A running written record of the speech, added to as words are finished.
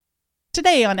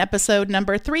Today on episode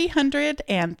number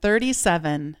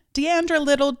 337, Deandra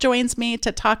Little joins me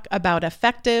to talk about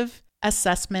effective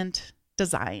assessment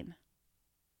design.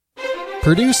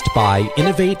 Produced by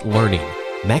Innovate Learning,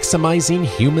 maximizing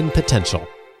human potential.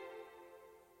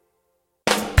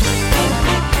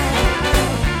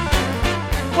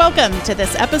 Welcome to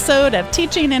this episode of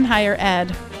Teaching in Higher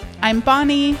Ed. I'm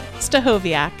Bonnie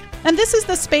Stachowiak, and this is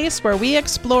the space where we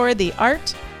explore the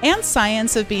art and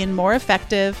science of being more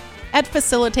effective at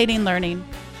facilitating learning.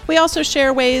 We also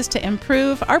share ways to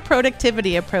improve our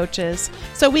productivity approaches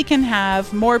so we can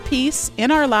have more peace in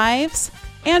our lives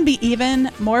and be even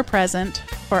more present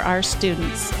for our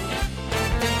students.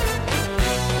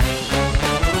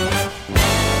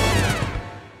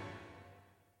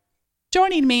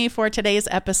 Joining me for today's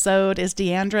episode is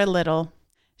Deandra Little.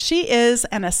 She is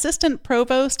an assistant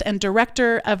provost and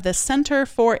director of the Center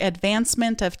for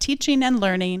Advancement of Teaching and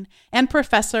Learning and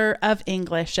professor of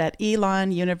English at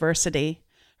Elon University.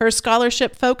 Her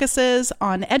scholarship focuses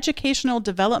on educational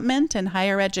development in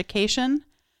higher education,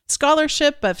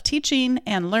 scholarship of teaching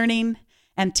and learning,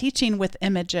 and teaching with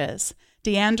images.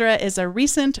 Deandra is a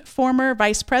recent former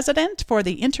vice president for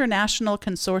the International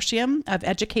Consortium of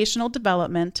Educational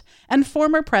Development and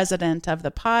former president of the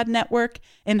POD Network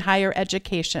in Higher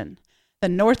Education, the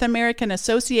North American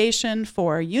Association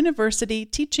for University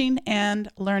Teaching and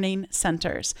Learning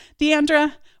Centers.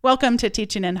 Deandra, welcome to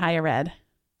Teaching in Higher Ed.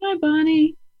 Hi,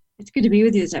 Bonnie. It's good to be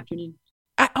with you this afternoon.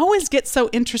 I always get so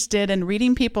interested in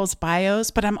reading people's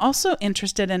bios, but I'm also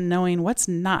interested in knowing what's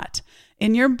not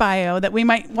in your bio that we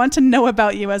might want to know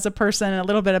about you as a person and a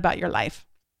little bit about your life.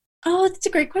 Oh, that's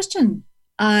a great question.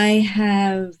 I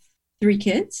have 3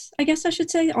 kids, I guess I should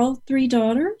say, all 3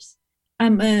 daughters.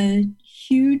 I'm a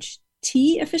huge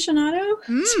tea aficionado,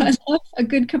 so I love a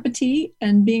good cup of tea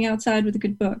and being outside with a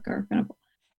good book are kind of.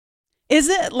 Is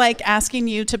it like asking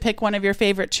you to pick one of your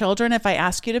favorite children if I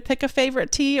ask you to pick a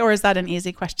favorite tea, or is that an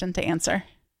easy question to answer?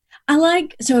 I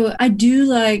do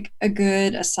like a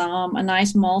Assam, a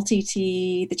nice malty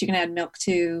tea that you can add milk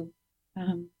to.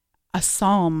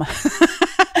 Assam.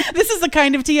 This is the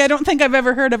kind of tea I don't think I've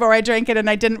ever heard of, or I drank it and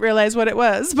I didn't realize what it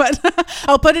was, but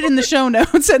I'll put it in the show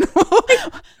notes. And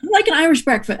like an Irish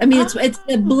breakfast. I mean, it's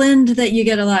a blend that you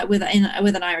get a lot with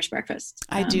an Irish breakfast.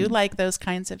 I do like those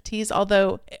kinds of teas,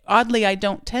 although oddly, I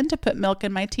don't tend to put milk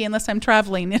in my tea unless I'm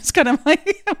traveling. It's kind of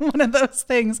like one of those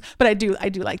things, but I do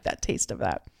like that taste of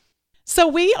that. So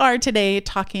we are today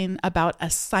talking about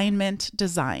assignment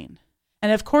design.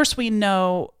 And of course, we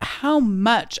know how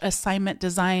much assignment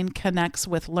design connects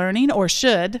with learning, or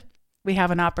should. We have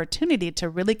an opportunity to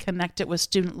really connect it with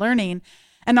student learning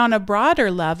and on a broader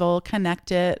level,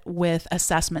 connect it with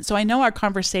assessment. So I know our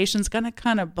conversation is going to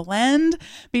kind of blend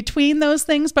between those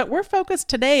things, but we're focused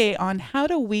today on how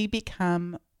do we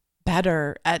become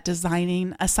better at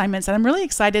designing assignments. And I'm really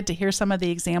excited to hear some of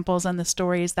the examples and the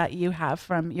stories that you have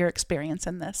from your experience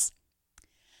in this.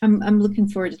 I'm looking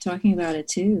forward to talking about it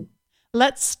too.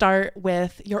 Let's start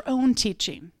with your own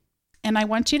teaching. And I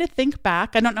want you to think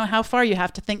back. I don't know how far you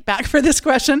have to think back for this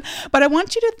question, but I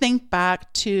want you to think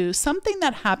back to something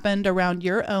that happened around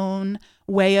your own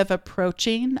way of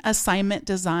approaching assignment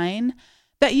design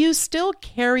that you still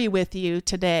carry with you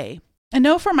today. I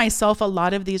know for myself, a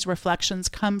lot of these reflections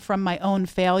come from my own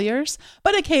failures,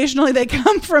 but occasionally they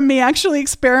come from me actually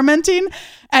experimenting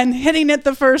and hitting it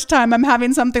the first time. I'm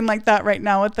having something like that right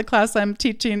now with the class I'm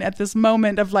teaching at this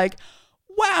moment of like,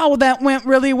 wow, that went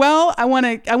really well. I want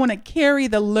to carry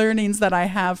the learnings that I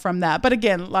have from that. But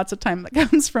again, lots of time that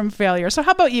comes from failure. So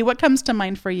how about you? What comes to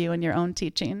mind for you in your own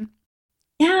teaching?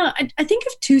 Yeah, I think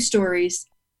of 2 stories.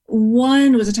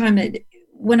 One was a time that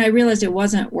when I realized it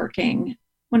wasn't working,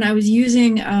 when I was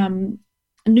using a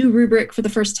new rubric for the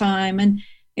first time and,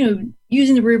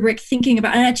 using the rubric, thinking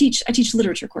about, and I teach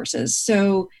literature courses.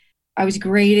 So I was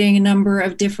grading a number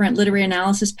of different literary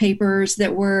analysis papers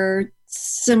that were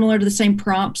similar to the same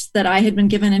prompts that I had been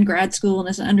given in grad school and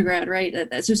as an undergrad, right?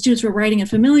 So students were writing in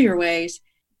familiar ways,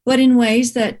 but in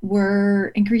ways that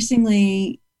were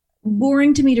increasingly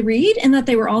boring to me to read, and that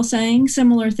they were all saying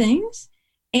similar things.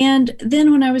 And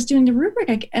then when I was doing the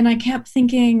rubric, I kept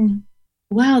thinking,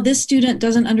 wow, this student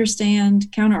doesn't understand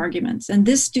counterarguments, and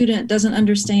this student doesn't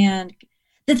understand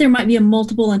that there might be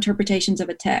multiple interpretations of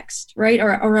a text, right,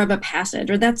 or of a passage.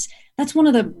 Or that's one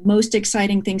of the most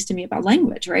exciting things to me about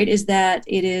language, right, is that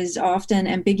it is often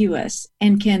ambiguous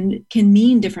and can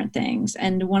mean different things.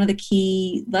 And one of the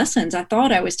key lessons I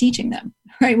thought I was teaching them,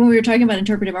 right, when we were talking about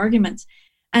interpretive arguments,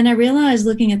 and I realized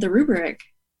looking at the rubric,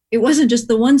 it wasn't just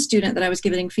the one student that I was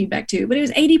giving feedback to, but it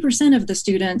was 80% of the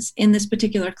students in this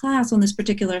particular class on this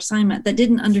particular assignment that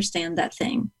didn't understand that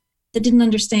thing, that didn't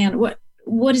understand what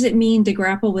what does it mean to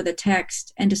grapple with a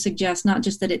text and to suggest not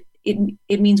just that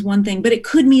it means one thing, but it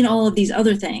could mean all of these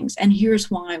other things. And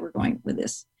here's why we're going with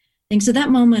this thing. So that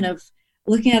moment of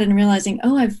looking at it and realizing,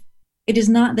 it is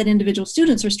not that individual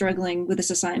students are struggling with this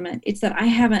assignment. It's that I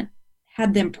haven't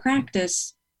had them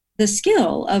practice the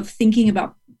skill of thinking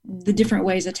about the different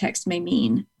ways a text may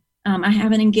mean. I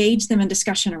haven't engaged them in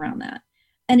discussion around that.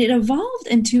 And it evolved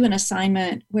into an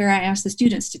assignment where I asked the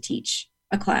students to teach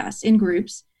a class in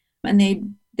groups, and they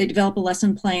develop a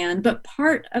lesson plan. But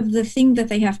part of the thing that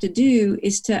they have to do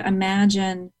is to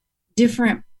imagine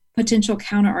different potential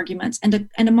counter arguments and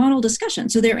a model discussion.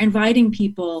 So they're inviting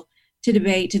people to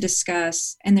debate, to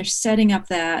discuss, and they're setting up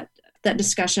that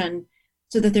discussion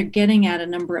so that they're getting at a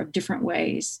number of different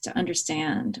ways to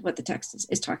understand what the text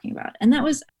is talking about. And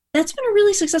that's been a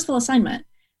really successful assignment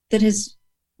that has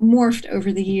morphed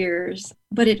over the years,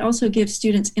 but it also gives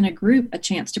students in a group a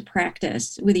chance to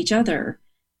practice with each other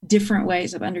different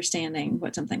ways of understanding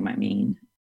what something might mean.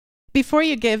 Before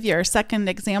you give your second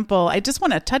example, I just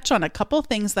want to touch on a couple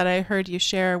things that I heard you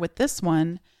share with this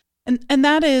one. And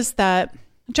that is that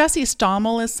Jessie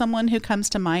Stommel is someone who comes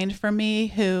to mind for me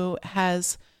who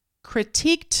has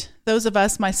critiqued those of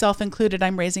us, myself included.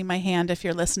 I'm raising my hand if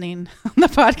you're listening on the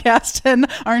podcast and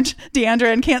aren't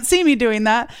Deandra and can't see me doing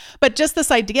that. But just this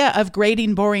idea of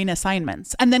grading boring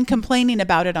assignments and then complaining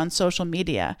about it on social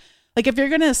media. Like if you're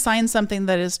going to assign something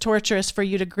that is torturous for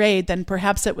you to grade, then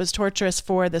perhaps it was torturous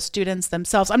for the students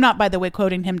themselves. I'm not, by the way,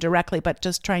 quoting him directly, but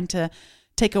just trying to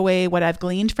take away what I've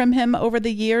gleaned from him over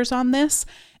the years on this.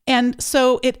 And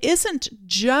so it isn't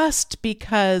just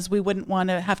because we wouldn't want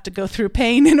to have to go through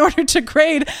pain in order to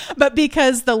grade, but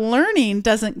because the learning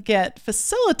doesn't get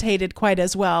facilitated quite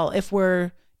as well if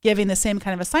we're giving the same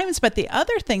kind of assignments. But the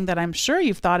other thing that I'm sure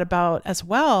you've thought about as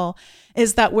well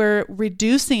is that we're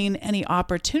reducing any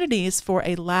opportunities for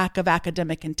a lack of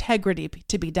academic integrity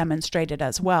to be demonstrated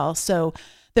as well. So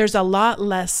there's a lot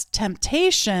less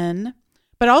temptation,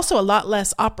 but also a lot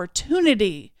less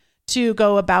opportunity to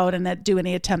go about and do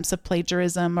any attempts of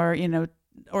plagiarism or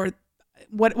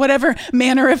whatever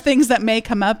manner of things that may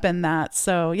come up in that.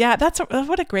 So yeah,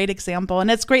 what a great example. And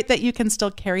it's great that you can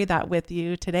still carry that with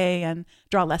you today and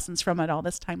draw lessons from it all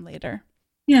this time later.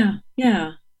 Yeah.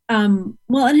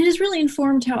 Well, and it has really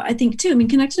informed how I think too,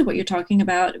 connected to what you're talking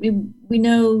about. We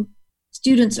know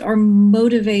students are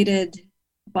motivated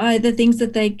by the things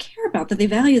that they care about, that they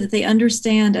value, that they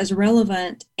understand as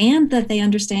relevant, and that they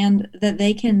understand that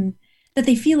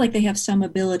they feel like they have some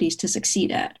abilities to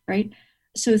succeed at, right?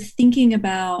 So thinking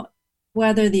about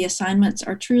whether the assignments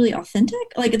are truly authentic,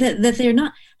 like that they're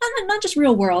not just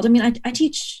real world. I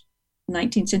teach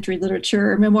 19th century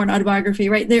literature, memoir and autobiography,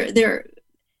 right?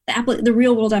 The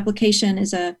real world application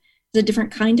is a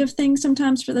different kind of thing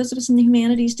sometimes for those of us in the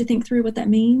humanities to think through what that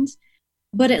means.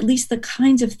 But at least the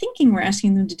kinds of thinking we're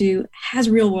asking them to do has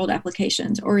real world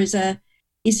applications, or is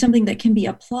something that can be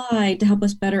applied to help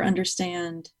us better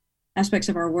understand aspects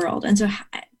of our world. And so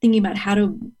thinking about how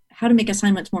to make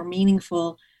assignments more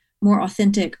meaningful, more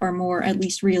authentic, or more at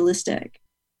least realistic,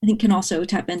 I think can also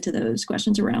tap into those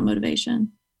questions around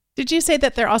motivation. Did you say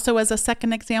that there also was a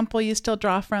second example you still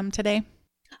draw from today?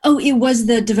 Oh, it was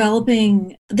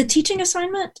the teaching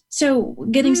assignment. So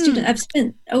getting students, I've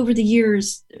spent over the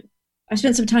years, I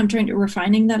spent some time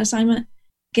refining that assignment,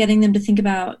 getting them to think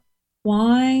about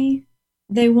why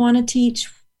they want to teach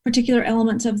particular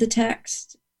elements of the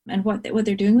text and what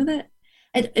they're doing with it.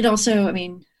 It also,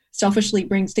 selfishly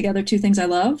brings together two things I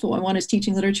love. One is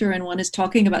teaching literature and one is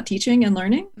talking about teaching and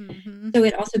learning. Mm-hmm. So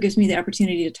it also gives me the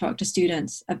opportunity to talk to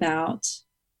students about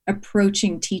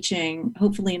approaching teaching,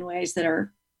 hopefully in ways that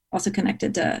are also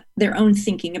connected to their own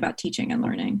thinking about teaching and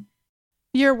learning.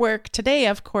 Your work today,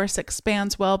 of course,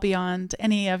 expands well beyond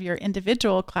any of your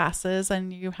individual classes,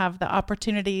 and you have the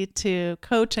opportunity to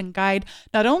coach and guide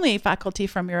not only faculty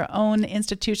from your own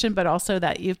institution, but also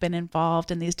that you've been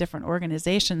involved in these different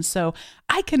organizations. So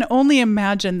I can only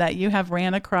imagine that you have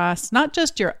ran across not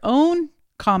just your own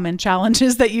common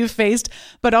challenges that you've faced,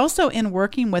 but also in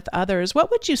working with others.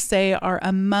 What would you say are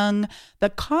among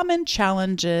the common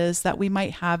challenges that we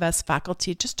might have as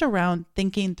faculty just around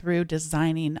thinking through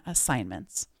designing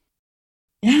assignments?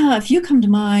 Yeah, a few come to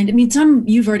mind. Some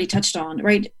you've already touched on,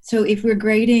 right? So if we're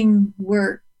grading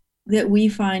work that we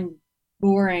find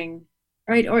boring,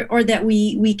 right, or that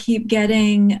we keep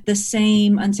getting the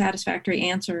same unsatisfactory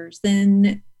answers,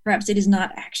 then perhaps it is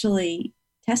not actually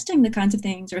testing the kinds of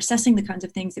things or assessing the kinds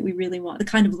of things that we really want, the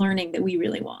kind of learning that we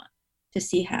really want to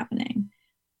see happening.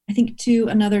 I think, too,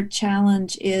 another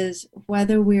challenge is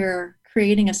whether we're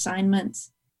creating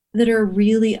assignments that are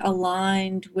really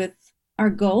aligned with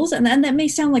our goals. And that may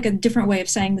sound like a different way of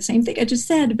saying the same thing I just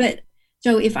said, but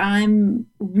So if I'm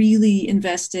really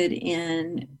invested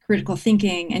in critical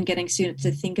thinking and getting students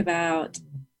to think about,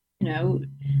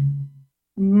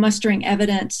 mustering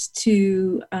evidence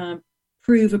to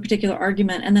prove a particular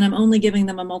argument, and then I'm only giving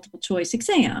them a multiple choice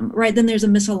exam, right? Then there's a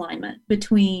misalignment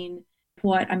between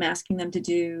what I'm asking them to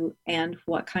do and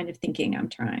what kind of thinking I'm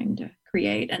trying to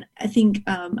create. And I think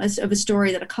of a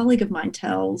story that a colleague of mine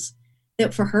tells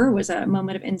that for her was a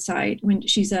moment of insight when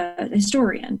she's a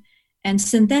historian. And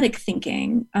synthetic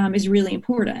thinking is really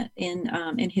important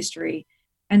in history.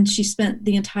 And she spent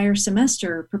the entire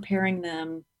semester preparing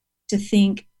them to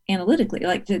think analytically,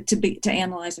 like to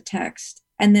analyze a text.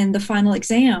 And then the final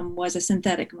exam was a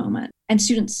synthetic moment. And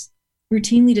students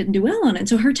routinely didn't do well on it. And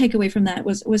so her takeaway from that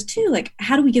was too, like,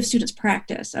 how do we give students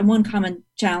practice? And one common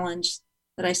challenge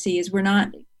that I see is we're not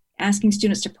asking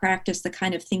students to practice the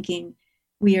kind of thinking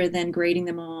we are then grading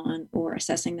them on or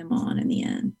assessing them on in the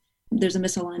end. There's a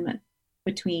misalignment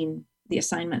between the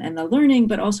assignment and the learning,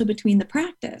 but also between the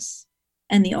practice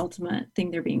and the ultimate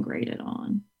thing they're being graded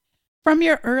on. From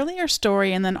your earlier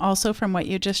story, and then also from what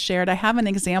you just shared, I have an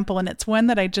example, and it's one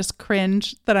that I just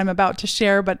cringe that I'm about to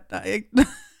share, but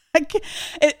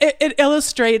it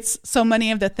illustrates so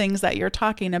many of the things that you're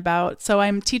talking about. So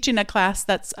I'm teaching a class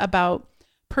that's about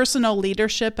personal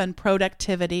leadership and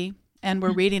productivity, and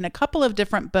we're reading a couple of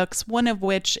different books, one of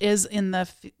which is in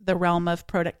the realm of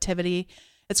productivity.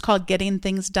 It's called Getting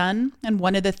Things Done. And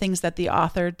one of the things that the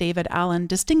author, David Allen,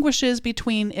 distinguishes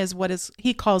between is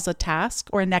he calls a task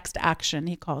or a next action,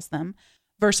 he calls them,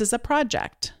 versus a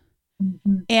project.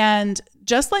 Mm-hmm. And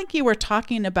just like you were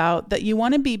talking about, that you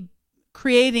want to be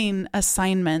creating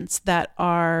assignments that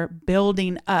are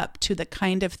building up to the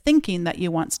kind of thinking that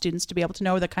you want students to be able to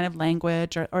know, or the kind of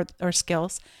language or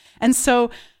skills. And so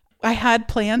I had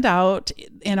planned out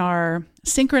in our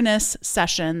synchronous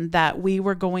session that we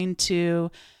were going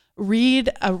to read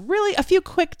a few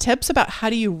quick tips about how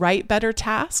do you write better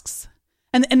tasks,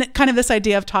 and kind of this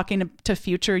idea of talking to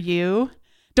future you.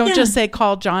 Don't just say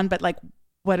call John, but like,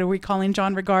 what are we calling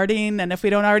John regarding? And if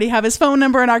we don't already have his phone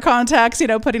number in our contacts,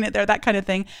 putting it there, that kind of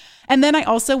thing. And then I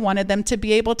also wanted them to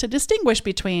be able to distinguish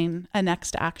between a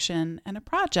next action and a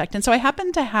project. And so I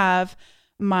happened to have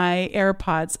my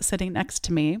AirPods sitting next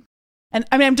to me. And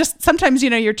I mean, I'm just, sometimes,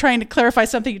 you're trying to clarify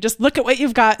something, you just look at what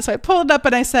you've got. So I pulled up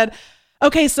and I said,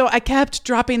 okay, so I kept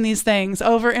dropping these things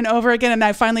over and over again. And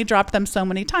I finally dropped them so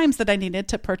many times that I needed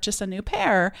to purchase a new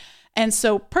pair. And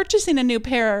so purchasing a new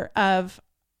pair of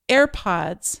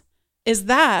AirPods, is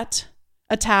that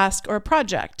a task or a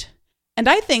project? And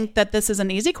I think that this is an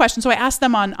easy question. So I asked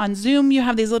them on Zoom, you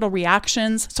have these little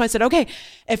reactions. So I said, okay,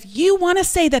 if you want to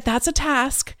say that that's a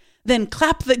task, then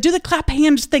do the clap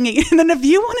hands thingy. And then if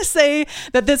you want to say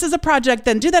that this is a project,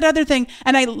 then do that other thing.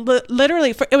 And I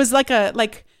literally, it was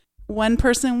like one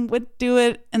person would do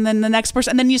it and then the next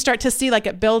person, and then you start to see like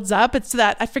it builds up. It's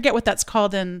that, I forget what that's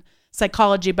called in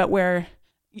psychology, but where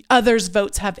others'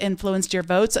 votes have influenced your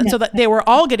votes. And so that they were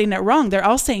all getting it wrong. They're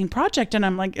all saying project. And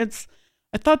I'm like,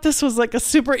 I thought this was like a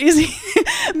super easy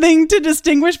thing to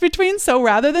distinguish between. So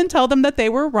rather than tell them that they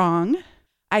were wrong,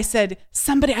 I said,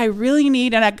 somebody I really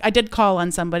need, and I did call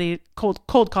on somebody,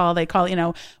 cold call, they call,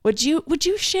 would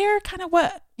you share kind of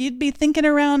what you'd be thinking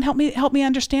around, help me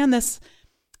understand this?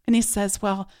 And he says,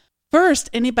 well, first,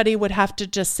 anybody would have to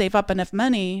just save up enough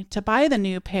money to buy the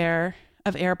new pair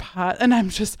of AirPods. And I'm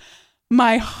just,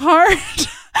 my heart,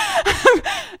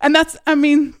 and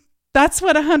that's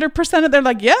what 100% of, they're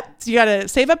like, yep, you got to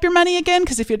save up your money again,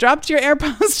 because if you dropped your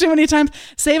AirPods too many times,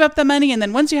 save up the money. And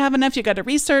then once you have enough, you got to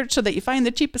research so that you find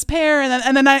the cheapest pair.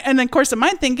 And then of course, in my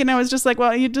thinking, I was just like,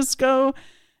 well, you just go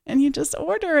and you just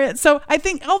order it. So I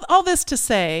think all this to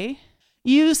say,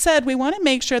 you said we want to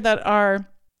make sure that our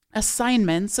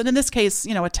assignments, and in this case,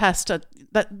 a test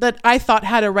that I thought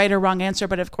had a right or wrong answer,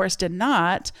 but of course did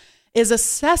not, is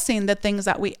assessing the things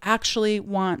that we actually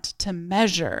want to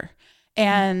measure.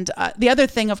 And the other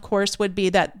thing, of course, would be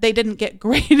that they didn't get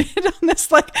graded on this,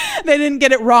 like they didn't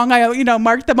get it wrong. I,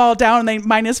 marked them all down and they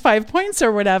 -5 points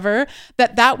or whatever,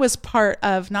 that was part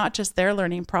of not just their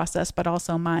learning process, but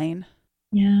also mine.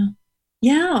 Yeah.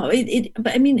 Yeah.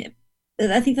 But I mean,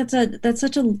 I think that's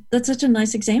such a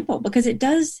nice example, because it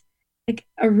does, like,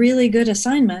 a really good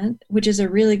assignment, which is a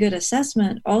really good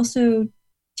assessment, also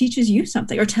teaches you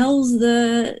something or tells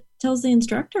the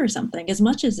instructor something. As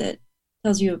much as it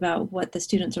tells you about what the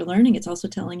students are learning, it's also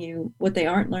telling you what they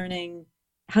aren't learning,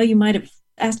 how you might have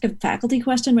asked a faculty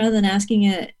question rather than asking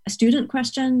a student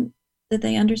question that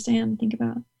they understand, think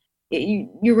about.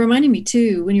 You're reminding me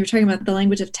too, when you were talking about the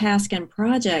language of task and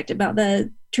project, about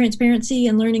the transparency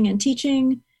and learning and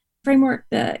teaching framework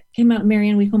that came out of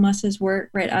Marianne Winklemoss's work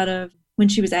right out of when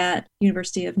she was at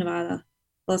University of Nevada,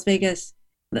 Las Vegas.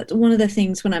 That's one of the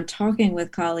things when I'm talking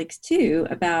with colleagues too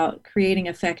about creating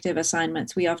effective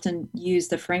assignments. We often use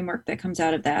the framework that comes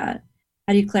out of that.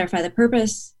 How do you clarify the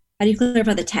purpose? How do you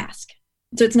clarify the task?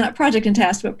 So it's not project and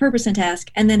task, but purpose and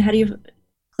task. And then how do you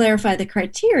clarify the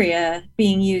criteria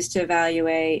being used to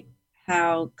evaluate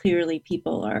how clearly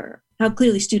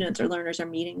students or learners are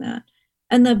meeting that?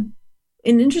 And an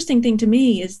interesting thing to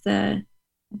me is that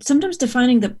sometimes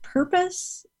defining the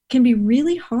purpose can be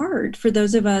really hard for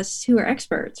those of us who are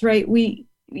experts, right?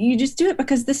 You just do it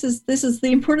because this is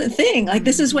the important thing. Like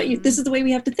this is the way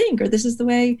we have to think, or this is the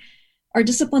way our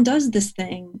discipline does this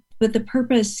thing. But the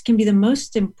purpose can be the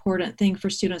most important thing for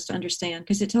students to understand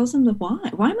because it tells them the why.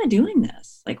 Why am I doing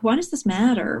this? Like, why does this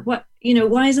matter? Why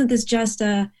isn't this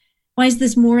why is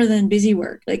this more than busy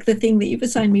work? Like the thing that you've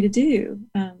assigned me to do.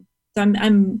 So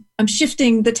I'm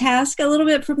shifting the task a little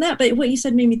bit from that. But what you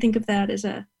said made me think of that as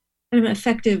an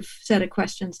effective set of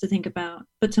questions to think about.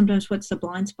 But sometimes what's the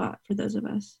blind spot for those of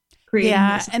us?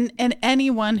 Yeah, and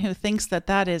anyone who thinks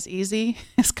that is easy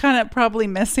is kind of probably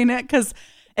missing it because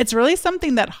it's really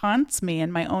something that haunts me in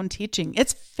my own teaching.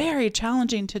 It's very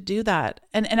challenging to do that.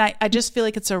 And I just feel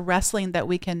like it's a wrestling that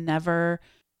we can never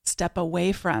step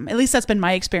away from. At least that's been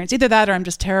my experience. Either that or I'm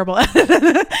just terrible at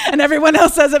it and everyone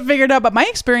else has it figured out. But my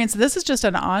experience, this is just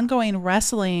an ongoing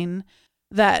wrestling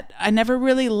that I never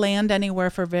really land anywhere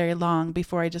for very long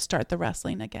before I just start the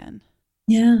wrestling again.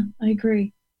 Yeah, I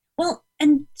agree. Well,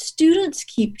 and students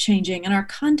keep changing and our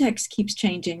context keeps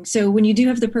changing. So when you do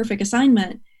have the perfect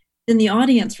assignment, then the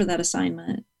audience for that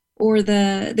assignment or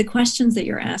the questions that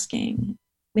you're asking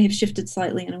may have shifted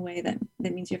slightly in a way that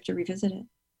means you have to revisit it.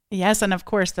 Yes, and of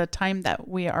course, the time that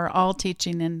we are all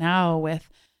teaching in now with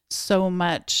so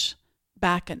much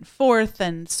back and forth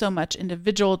and so much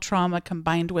individual trauma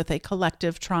combined with a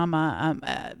collective trauma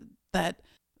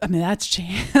that's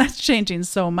changing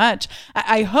so much.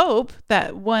 I hope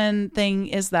that one thing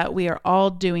is that we are all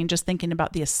doing, just thinking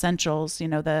about the essentials,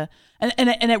 and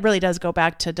it really does go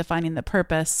back to defining the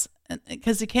purpose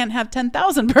because you can't have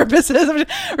 10,000 purposes.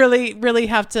 Really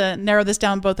have to narrow this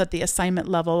down both at the assignment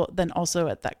level, then also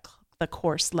at the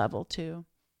course level too.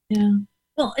 Yeah.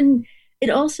 Well, and it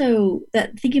also,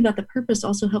 that thinking about the purpose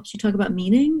also helps you talk about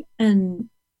meaning and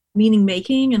meaning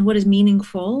making and what is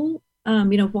meaningful.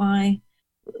 Why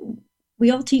we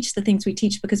all teach the things we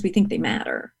teach because we think they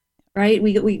matter, right?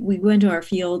 We go into our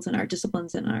fields and our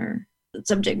disciplines and our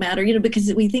subject matter,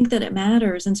 because we think that it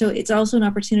matters. And so it's also an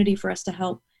opportunity for us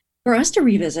to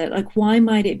revisit, like, why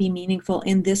might it be meaningful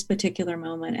in this particular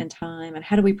moment and time? And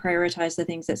how do we prioritize the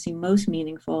things that seem most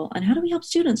meaningful? And how do we help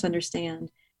students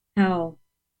understand how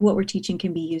what we're teaching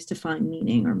can be used to find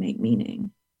meaning or make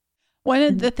meaning? One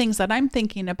of the things that I'm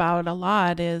thinking about a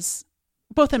lot is,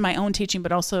 both in my own teaching,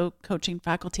 but also coaching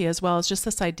faculty as well, is just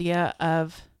this idea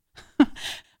of,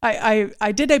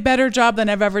 I did a better job than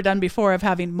I've ever done before of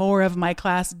having more of my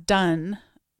class done.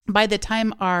 By the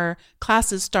time our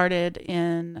classes started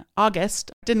in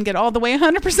August, didn't get all the way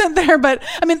 100% there, but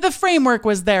I mean, the framework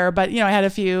was there, but I had a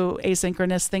few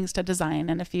asynchronous things to design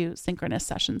and a few synchronous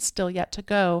sessions still yet to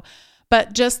go.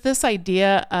 But just this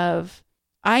idea of,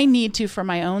 I need to, for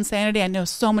my own sanity, I know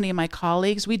so many of my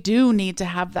colleagues, we do need to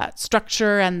have that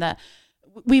structure and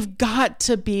we've got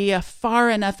to be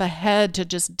far enough ahead to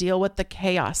just deal with the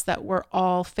chaos that we're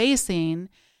all facing.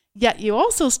 Yet you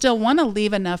also still want to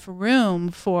leave enough room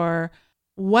for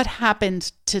what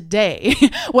happened today,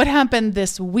 what happened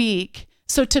this week.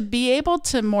 So to be able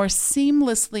to more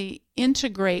seamlessly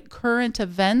integrate current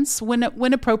events when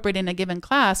appropriate in a given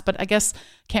class, but I guess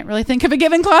can't really think of a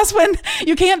given class when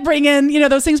you can't bring in,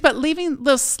 those things, but leaving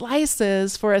those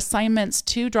slices for assignments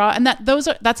to draw. And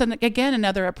that's again,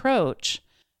 another approach.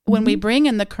 When we bring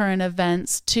in the current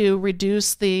events to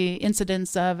reduce the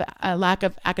incidence of a lack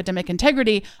of academic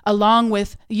integrity, along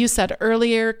with, you said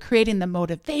earlier, creating the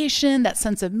motivation, that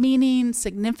sense of meaning,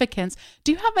 significance.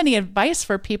 Do you have any advice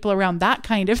for people around that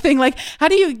kind of thing? Like, how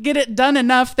do you get it done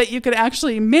enough that you could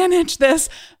actually manage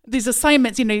these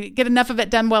assignments, get enough of it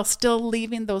done while still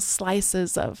leaving those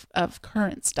slices of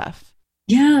current stuff?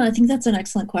 Yeah, I think that's an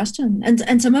excellent question.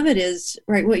 And some of it is,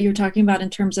 right, what you're talking about in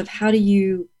terms of how do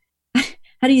you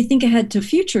think ahead to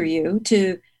future you,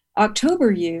 to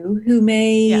October you, who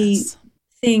may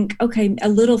think, okay, a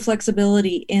little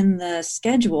flexibility in the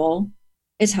schedule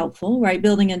is helpful, right?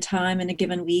 Building in time in a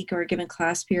given week or a given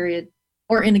class period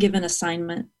or in a given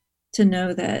assignment to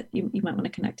know that you might want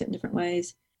to connect it in different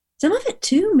ways. Some of it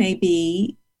too may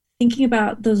be thinking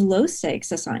about those low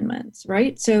stakes assignments,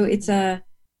 right? So it's an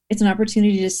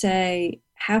opportunity to say,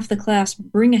 have the class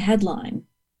bring a headline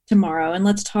tomorrow, and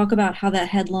let's talk about how that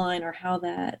headline or how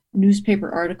that newspaper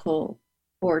article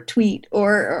or tweet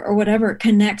or whatever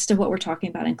connects to what we're talking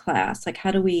about in class. Like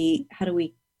how do we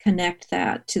connect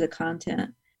that to the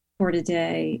content for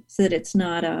today so that it's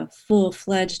not a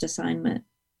full-fledged assignment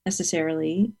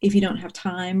necessarily if you don't have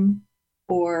time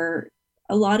or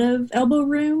a lot of elbow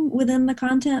room within the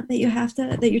content that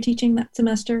you're teaching that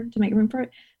semester to make room for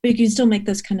it, but you can still make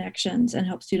those connections and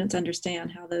help students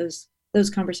understand how those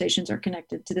conversations are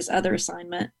connected to this other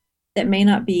assignment that may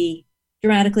not be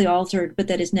dramatically altered, but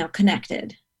that is now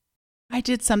connected. I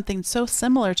did something so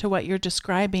similar to what you're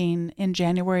describing in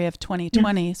January of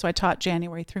 2020. Yeah. So I taught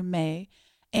January through May,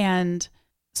 and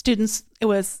students, it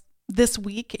was this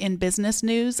week in business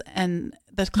news, and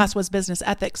the class was business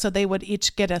ethics. So they would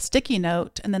each get a sticky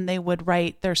note, and then they would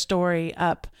write their story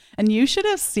up. And you should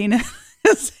have seen it.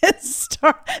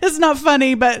 It's not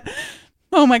funny, but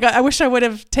oh my God, I wish I would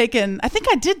have taken, I think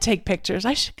I did take pictures.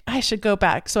 I should go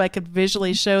back so I could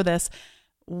visually show this.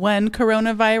 One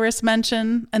coronavirus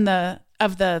mention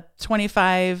of the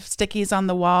 25 stickies on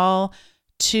the wall,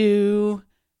 2,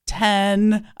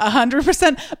 10,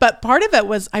 100%. But part of it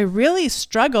was I really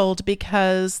struggled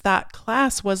because that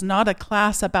class was not a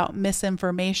class about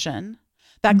misinformation.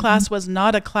 That class was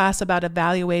not a class about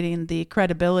evaluating the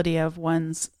credibility of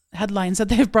one's headlines that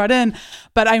they've brought in,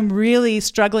 but I'm really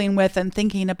struggling with and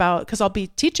thinking about, because I'll be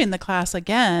teaching the class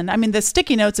again. I mean, the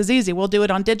sticky notes is easy. We'll do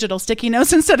it on digital sticky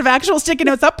notes instead of actual sticky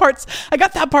notes. I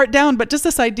got that part down, but just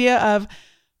this idea of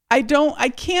I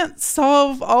can't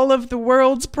solve all of the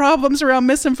world's problems around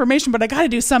misinformation, but I got to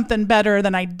do something better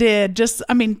than I did. Just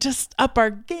up our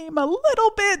game a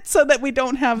little bit so that we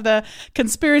don't have the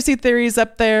conspiracy theories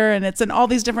up there, and it's in all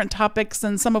these different topics,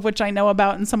 and some of which I know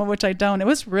about and some of which I don't. It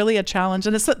was really a challenge,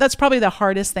 and that's probably the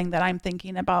hardest thing that I'm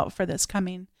thinking about for this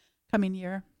coming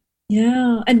year.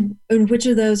 Yeah, and which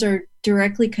of those are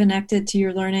directly connected to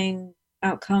your learning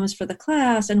outcomes for the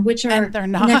class, and which are and they're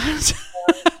not.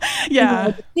 Yeah,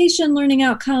 education learning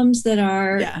outcomes that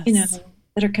are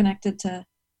that are connected to.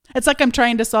 It's like I'm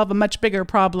trying to solve a much bigger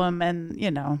problem, and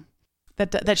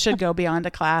that should go beyond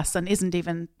a class and isn't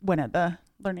even one of the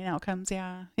learning outcomes.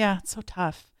 Yeah, it's so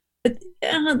tough. But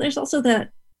there's also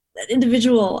that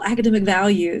individual academic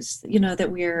values, that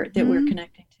we're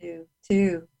connecting to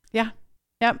too. Yeah.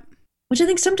 Yep. Which I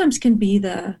think sometimes can be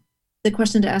the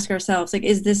question to ask ourselves, like,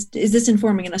 is this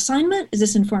informing an assignment? Is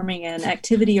this informing an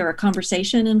activity or a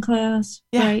conversation in class?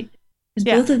 Yeah. Right?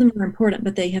 Because both of them are important,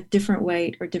 but they have different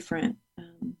weight or different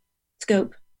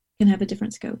scope, can have a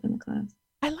different scope in the class.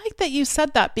 I like that you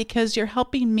said that, because you're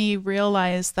helping me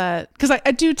realize that, because I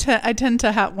tend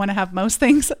to want to have most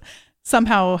things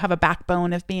somehow have a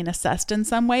backbone of being assessed in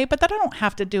some way, but that I don't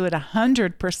have to do it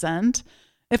 100%.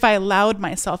 If I allowed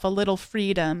myself a little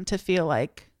freedom to feel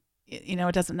like,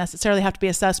 it doesn't necessarily have to be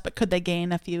assessed, but could they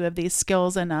gain a few of these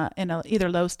skills in a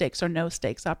either low stakes or no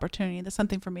stakes opportunity? That's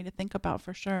something for me to think about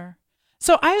for sure.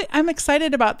 So I'm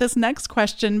excited about this next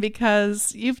question,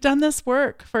 because you've done this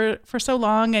work for so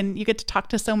long, and you get to talk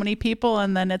to so many people,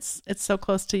 and then it's so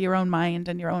close to your own mind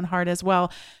and your own heart as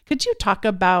well. Could you talk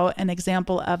about an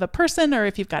example of a person, or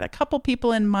if you've got a couple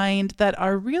people in mind that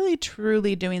are really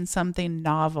truly doing something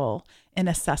novel in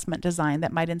assessment design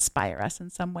that might inspire us in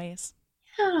some ways?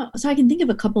 Yeah, so I can think of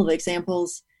a couple of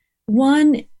examples.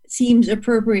 One seems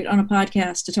appropriate on a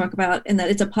podcast to talk about, in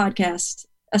that it's a podcast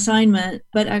assignment,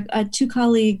 but two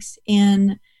colleagues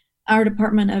in our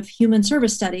Department of Human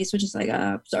Service Studies, which is like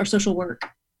our social work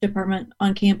department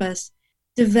on campus,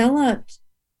 developed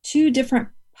 2 different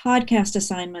podcast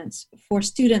assignments for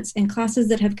students in classes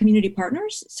that have community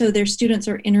partners. So their students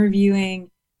are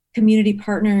interviewing community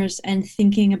partners and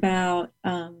thinking about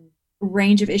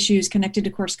range of issues connected to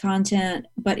course content,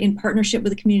 but in partnership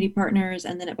with the community partners,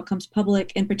 and then it becomes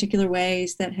public in particular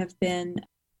ways that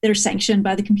are sanctioned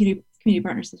by the community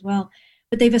partners as well.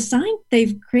 But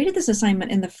they've created this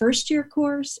assignment in the first year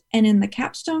course and in the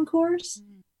capstone course,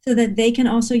 so that they can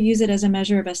also use it as a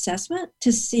measure of assessment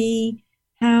to see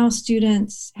how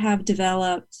students have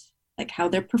developed, like how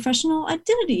their professional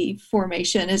identity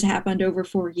formation has happened over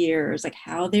 4 years, like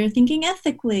how they're thinking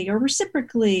ethically or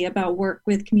reciprocally about work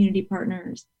with community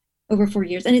partners over 4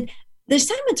 years. And the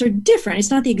assignments are different. It's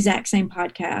not the exact same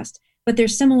podcast, but they're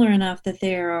similar enough that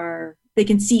they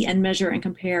can see and measure and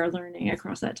compare learning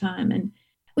across that time. And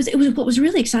it was what was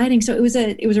really exciting. So it was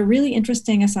a really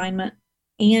interesting assignment,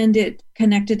 and it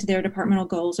connected to their departmental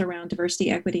goals around diversity,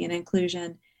 equity, and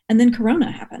inclusion. And then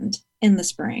Corona happened in the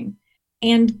spring,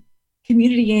 and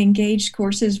community engaged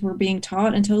courses were being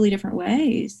taught in totally different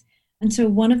ways. And so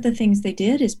one of the things they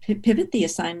did is pivot the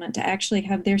assignment to actually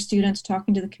have their students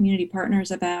talking to the community partners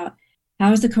about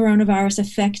how is the coronavirus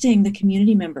affecting the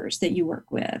community members that you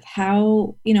work with?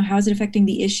 How is it affecting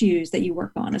the issues that you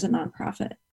work on as a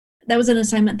nonprofit? That was an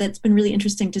assignment that's been really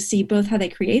interesting to see both how they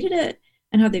created it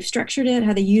and how they've structured it,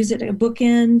 how they use it at a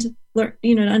bookend, to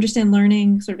understand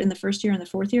learning sort of in the first year and the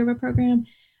fourth year of a program,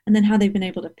 and then how they've been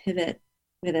able to pivot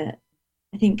with it.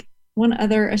 I think one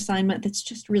other assignment that's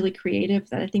just really creative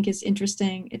that I think is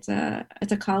interesting, it's a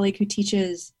colleague who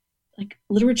teaches like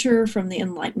literature from the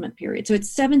Enlightenment period. So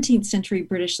it's 17th century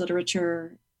British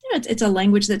literature. It's a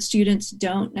language that students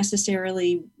don't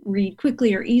necessarily read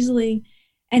quickly or easily.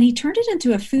 And he turned it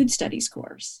into a food studies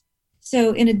course.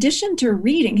 So in addition to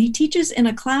reading, he teaches in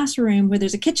a classroom where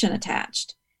there's a kitchen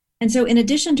attached. And so in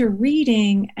addition to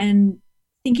reading and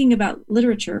thinking about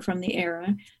literature from the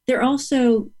era, they're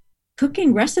also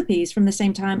cooking recipes from the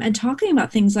same time and talking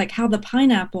about things like how the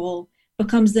pineapple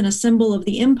becomes then a symbol of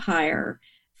the empire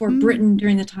for Britain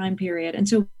during the time period. And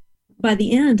so by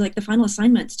the end, like the final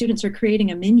assignment, students are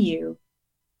creating a menu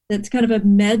that's kind of a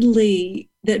medley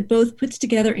that both puts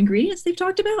together ingredients they've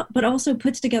talked about, but also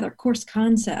puts together course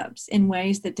concepts in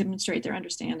ways that demonstrate their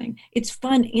understanding. It's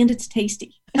fun and it's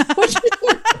tasty, which is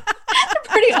a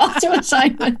pretty awesome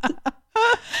assignment.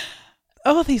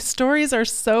 Oh, these stories are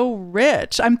so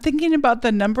rich. I'm thinking about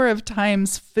the number of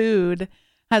times food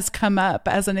has come up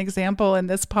as an example in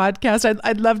this podcast.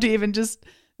 I'd love to even just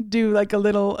do like a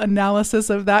little analysis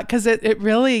of that, because it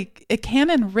really can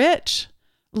enrich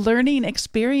learning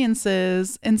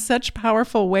experiences in such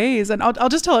powerful ways. And I'll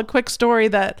just tell a quick story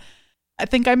that I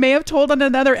think I may have told on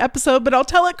another episode, but I'll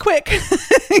tell it quick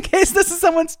in case this is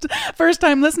someone's first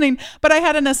time listening. But I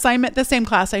had an assignment, the same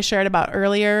class I shared about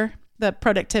earlier, the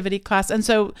productivity class. And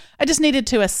so I just needed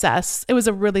to assess. It was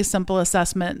a really simple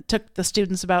assessment. It took the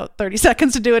students about 30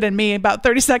 seconds to do it and me about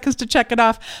 30 seconds to check it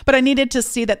off. But I needed to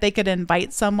see that they could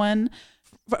invite someone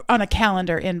on a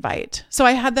calendar invite. So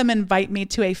I had them invite me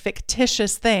to a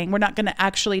fictitious thing. We're not going to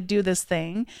actually do this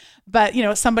thing, but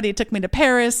somebody took me to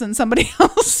Paris and somebody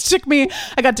else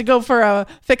I got to go for a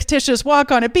fictitious walk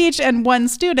on a beach, and one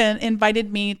student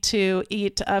invited me to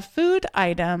eat a food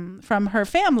item from her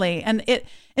family, and it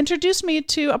introduced me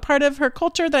to a part of her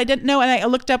culture that I didn't know. And I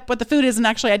looked up what the food is, and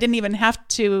actually I didn't even have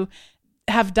to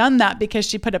have done that because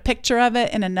she put a picture of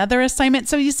it in another assignment.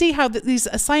 So you see how these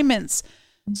assignments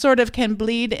sort of can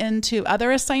bleed into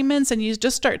other assignments, and you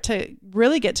just start to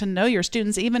really get to know your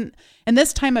students. Even in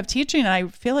this time of teaching, I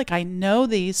feel like I know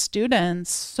these students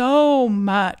so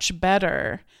much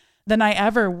better than I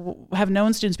ever have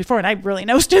known students before. And I really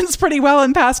know students pretty well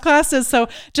in past classes. So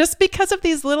just because of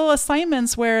these little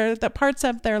assignments where the parts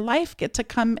of their life get to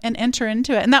come and enter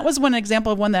into it. And that was one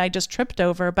example of one that I just tripped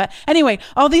over. But anyway,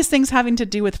 all these things having to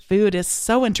do with food is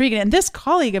so intriguing. And this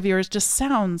colleague of yours just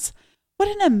sounds, what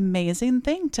an amazing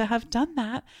thing to have done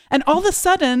that. And all of a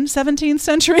sudden, 17th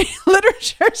century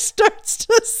literature starts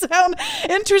to sound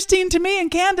interesting to me. And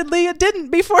candidly, it didn't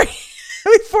before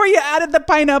you added the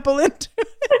pineapple into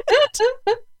it.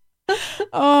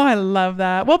 Oh, I love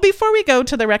that. Well, before we go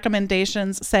to the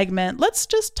recommendations segment, let's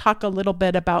just talk a little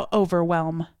bit about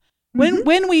overwhelm.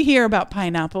 When we hear about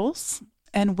pineapples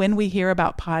and when we hear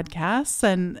about podcasts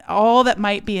and all that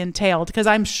might be entailed, because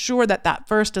I'm sure that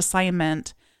first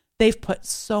assignment, they've put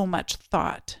so much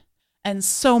thought and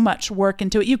so much work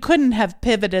into it. You couldn't have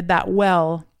pivoted that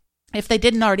well if they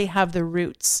didn't already have the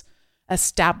roots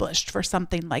established for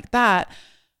something like that.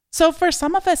 So for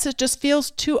some of us, it just feels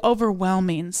too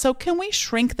overwhelming. So can we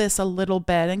shrink this a little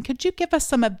bit? And could you give us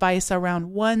some advice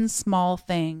around one small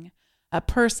thing a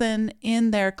person in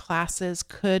their classes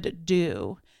could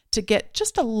do to get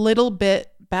just a little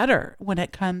bit better when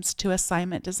it comes to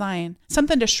assignment design?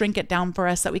 Something to shrink it down for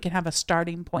us that we can have a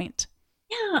starting point.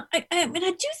 Yeah, I mean,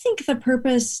 I do think the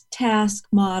purpose task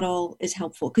model is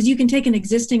helpful, because you can take an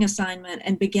existing assignment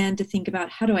and begin to think about,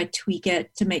 how do I tweak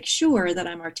it to make sure that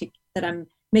I'm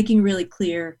making really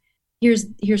clear, here's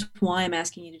why I'm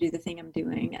asking you to do the thing I'm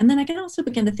doing. And then I can also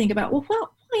begin to think about, well,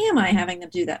 why am I having them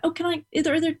do that? Oh,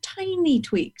 are there tiny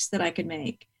tweaks that I could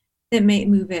make that may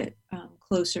move it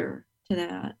closer to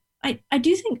that? I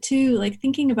do think too, like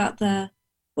thinking about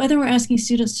whether we're asking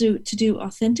students to do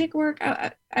authentic work.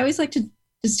 I always like to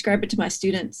describe it to my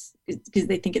students because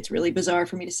they think it's really bizarre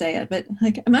for me to say it, but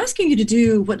like, I'm asking you to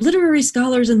do what literary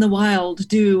scholars in the wild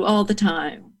do all the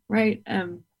time, right?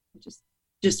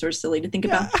 Just sort of silly to think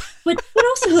about, but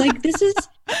also like this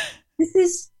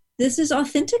is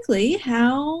authentically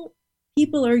how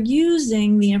people are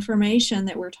using the information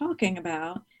that we're talking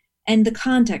about and the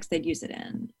context they'd use it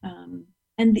in,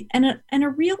 and a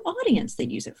real audience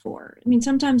they'd use it for. I mean,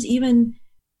 sometimes even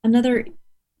another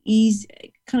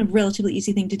kind of relatively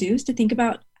easy thing to do is to think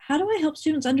about, how do I help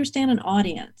students understand an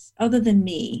audience other than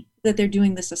me? that they're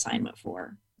doing this assignment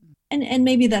for. And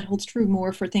maybe that holds true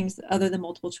more for things other than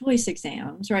multiple choice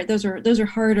exams, right? Those are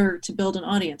harder to build an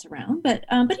audience around. But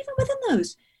even within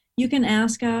those, you can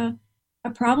ask a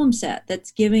problem set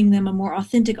that's giving them a more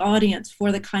authentic audience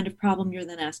for the kind of problem you're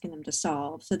then asking them to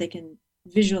solve, so they can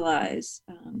visualize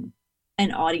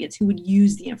an audience who would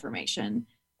use the information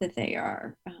that they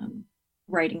are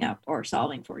writing up or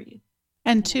solving for you.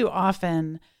 And too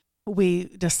often we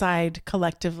decide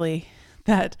collectively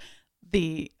that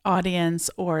the audience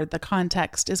or the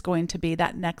context is going to be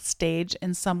that next stage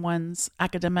in someone's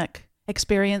academic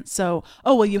experience. So,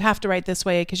 you have to write this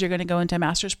way because you're going to go into a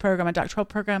master's program, a doctoral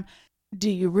program. Do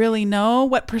you really know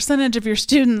what percentage of your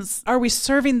students, are we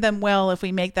serving them well if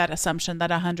we make that assumption that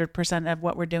 100% of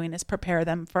what we're doing is prepare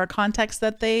them for a context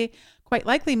that they quite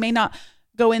likely may not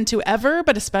go into ever,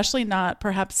 but especially not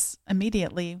perhaps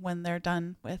immediately when they're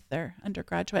done with their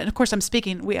undergraduate. And of course, I'm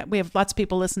speaking, we have lots of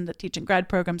people listen to teaching grad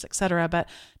programs, et cetera, but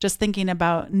just thinking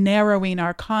about narrowing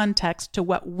our context to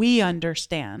what we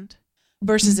understand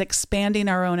versus expanding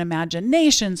our own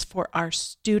imaginations for our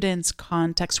students'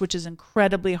 context, which is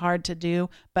incredibly hard to do,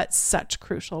 but such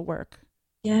crucial work.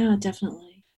 Yeah,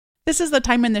 definitely. This is the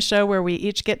time in the show where we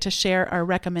each get to share our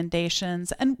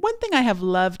recommendations. And one thing I have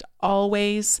loved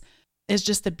always is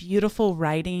just the beautiful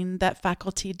writing that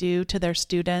faculty do to their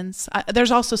students.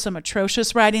 There's also some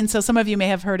atrocious writing. So some of you may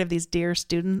have heard of these Dear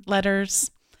Student letters.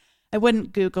 I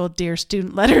wouldn't Google Dear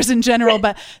Student letters in general,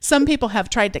 but some people have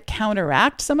tried to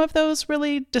counteract some of those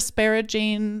really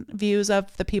disparaging views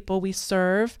of the people we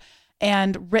serve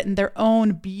and written their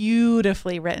own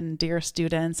beautifully written Dear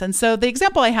Students. And so the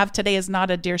example I have today is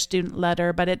not a Dear Student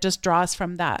letter, but it just draws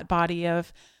from that body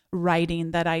of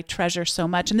writing that I treasure so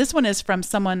much. And this one is from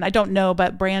someone I don't know,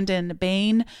 but Brandon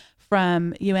Bain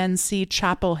from UNC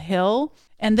Chapel Hill.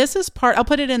 And this is I'll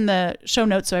put it in the show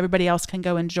notes so everybody else can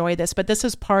go enjoy this, but this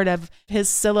is part of his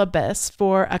syllabus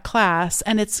for a class,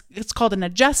 and it's called an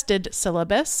adjusted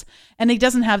syllabus. And he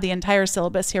doesn't have the entire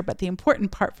syllabus here, but the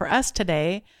important part for us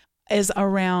today is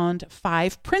around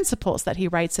 5 principles that he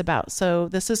writes about. So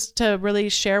this is to really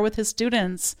share with his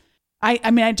students.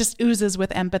 I mean, it just oozes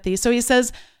with empathy. So he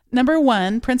says,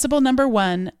 principle number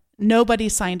 1, nobody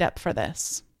signed up for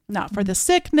this. Not for the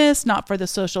sickness, not for the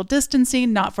social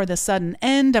distancing, not for the sudden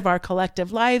end of our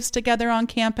collective lives together on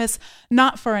campus,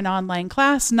 not for an online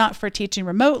class, not for teaching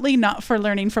remotely, not for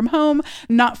learning from home,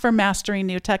 not for mastering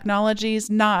new technologies,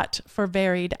 not for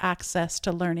varied access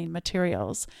to learning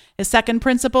materials. His second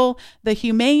principle, the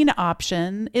humane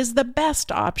option is the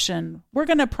best option. We're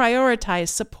going to prioritize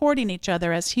supporting each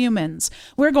other as humans.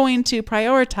 We're going to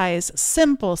prioritize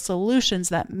simple solutions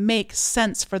that make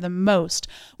sense for the most.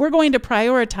 We're going to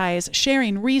prioritize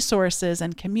sharing resources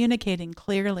and communicating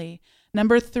clearly.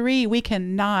 Number 3, we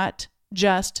cannot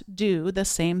just do the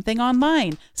same thing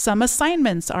online. Some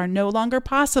assignments are no longer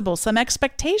possible. Some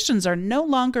expectations are no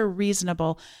longer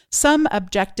reasonable. Some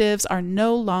objectives are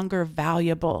no longer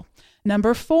valuable.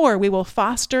 Number 4, we will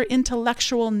foster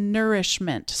intellectual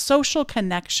nourishment, social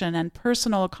connection, and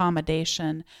personal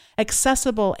accommodation,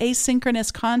 accessible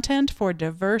asynchronous content for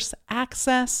diverse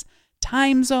access,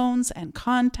 time zones, and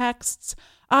contexts,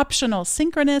 optional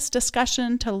synchronous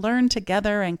discussion to learn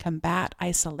together and combat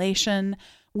isolation.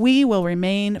 We will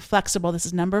remain flexible. This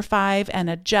is number 5, and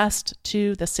adjust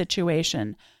to the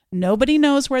situation. Nobody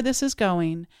knows where this is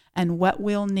going and what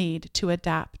we'll need to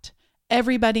adapt.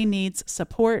 Everybody needs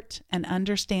support and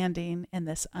understanding in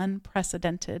this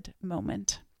unprecedented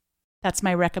moment. That's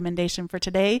my recommendation for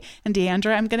today. And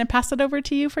Deandra, I'm going to pass it over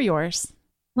to you for yours.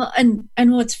 Well, and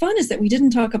what's fun is that we didn't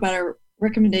talk about our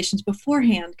recommendations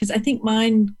beforehand, because I think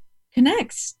mine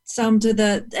connects some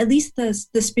to at least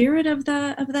the spirit of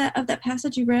that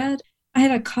passage you read. I had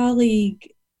a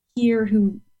colleague here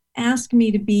who asked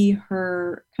me to be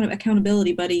her kind of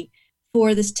accountability buddy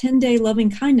for this 10-day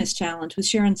loving kindness challenge with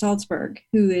Sharon Salzberg,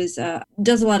 who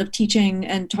does a lot of teaching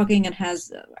and talking and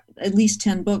has at least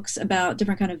 10 books about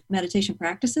different kind of meditation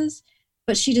practices.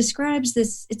 But she describes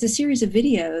this, it's a series of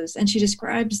videos, and she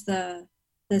describes the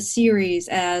series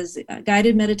as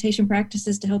guided meditation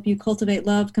practices to help you cultivate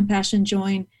love, compassion,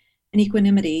 joy, and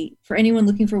equanimity for anyone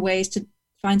looking for ways to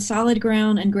find solid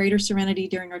ground and greater serenity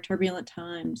during our turbulent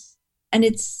times. And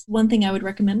it's one thing I would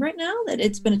recommend right now, that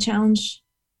it's been a challenge.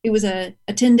 It was a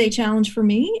 10-day challenge for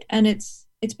me, and it's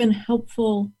been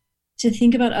helpful to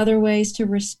think about other ways to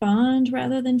respond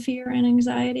rather than fear and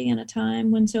anxiety in a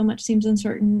time when so much seems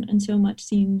uncertain and so much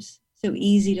seems so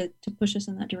easy to push us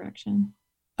in that direction.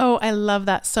 Oh, I love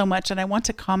that so much, and I want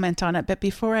to comment on it. But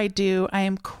before I do, I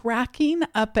am cracking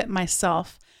up at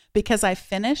myself because I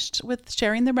finished with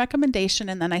sharing the recommendation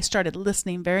and then I started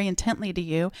listening very intently to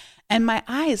you. And my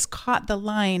eyes caught the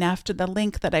line after the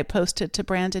link that I posted to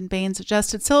Brandon Bain's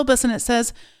Adjusted Syllabus, and it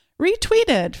says,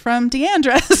 retweeted from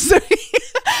Deandra.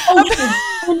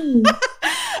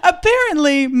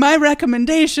 Apparently, my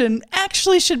recommendation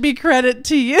actually should be credit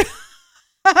to you.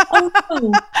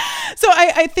 So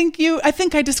I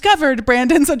think I discovered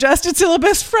Brandon's Adjusted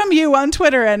Syllabus from you on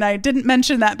Twitter, and I didn't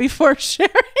mention that before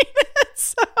sharing it.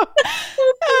 So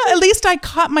at least I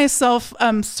caught myself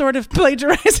sort of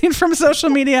plagiarizing from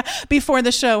social media before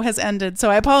the show has ended.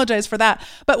 So I apologize for that.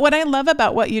 But what I love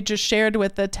about what you just shared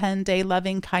with the 10-day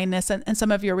loving kindness and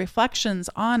some of your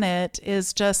reflections on it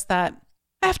is just that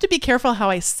I have to be careful how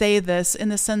I say this, in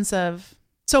the sense of,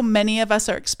 so many of us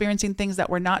are experiencing things that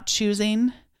we're not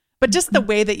choosing, but just the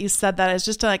way that you said that is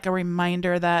just like a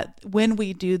reminder that when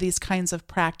we do these kinds of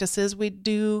practices, we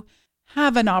do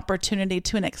have an opportunity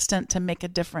to an extent to make a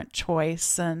different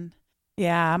choice. And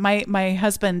yeah, my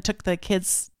husband took the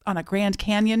kids on a Grand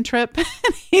Canyon trip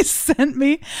and he sent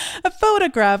me a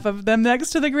photograph of them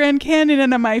next to the Grand Canyon,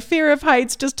 and my fear of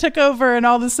heights just took over, and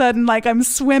all of a sudden, like, I'm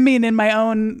swimming in my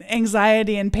own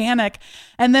anxiety and panic.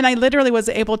 And then I literally was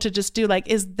able to just do like,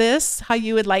 is this how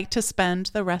you would like to spend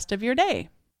the rest of your day?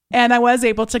 And I was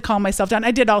able to calm myself down.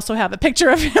 I did also have a picture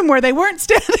of him where they weren't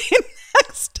standing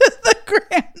next to the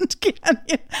Grand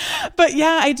Canyon. But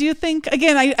yeah, I do think,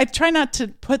 again, I try not to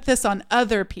put this on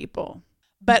other people,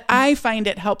 but I find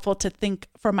it helpful to think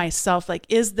for myself, like,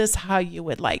 is this how you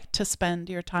would like to spend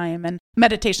your time? And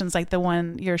meditations like the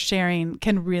one you're sharing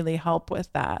can really help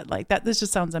with that. Like that, this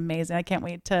just sounds amazing. I can't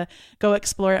wait to go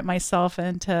explore it myself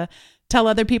and to tell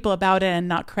other people about it and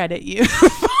not credit you for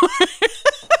it.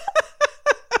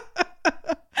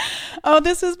 Oh,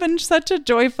 this has been such a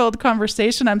joy-filled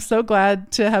conversation. I'm so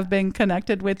glad to have been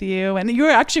connected with you. And you were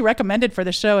actually recommended for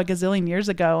the show a gazillion years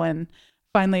ago, and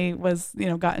finally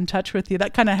got in touch with you.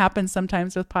 That kind of happens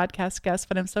sometimes with podcast guests,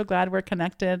 but I'm so glad we're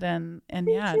connected. And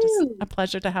yeah, just a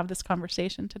pleasure to have this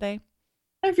conversation today.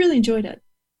 I've really enjoyed it.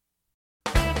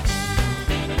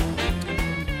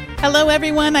 Hello,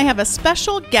 everyone. I have a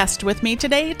special guest with me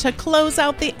today to close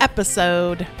out the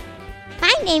episode.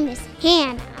 My name is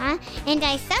Hannah, and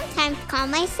I sometimes call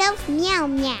myself Meow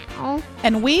Meow.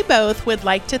 And we both would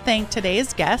like to thank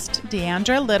today's guest,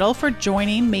 Deandra Little, for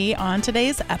joining me on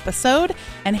today's episode.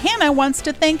 And Hannah wants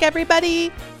to thank everybody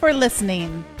for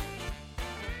listening.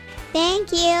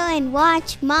 Thank you, and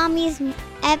watch Mommy's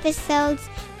episodes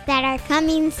that are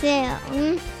coming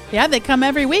soon. Yeah, they come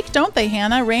every week, don't they,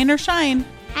 Hannah? Rain or shine.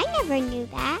 I never knew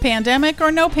that. Pandemic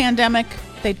or no pandemic,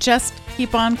 they just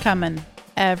keep on coming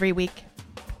every week.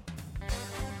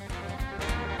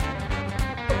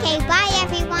 Okay, bye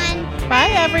everyone. Bye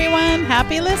everyone.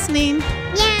 Happy listening.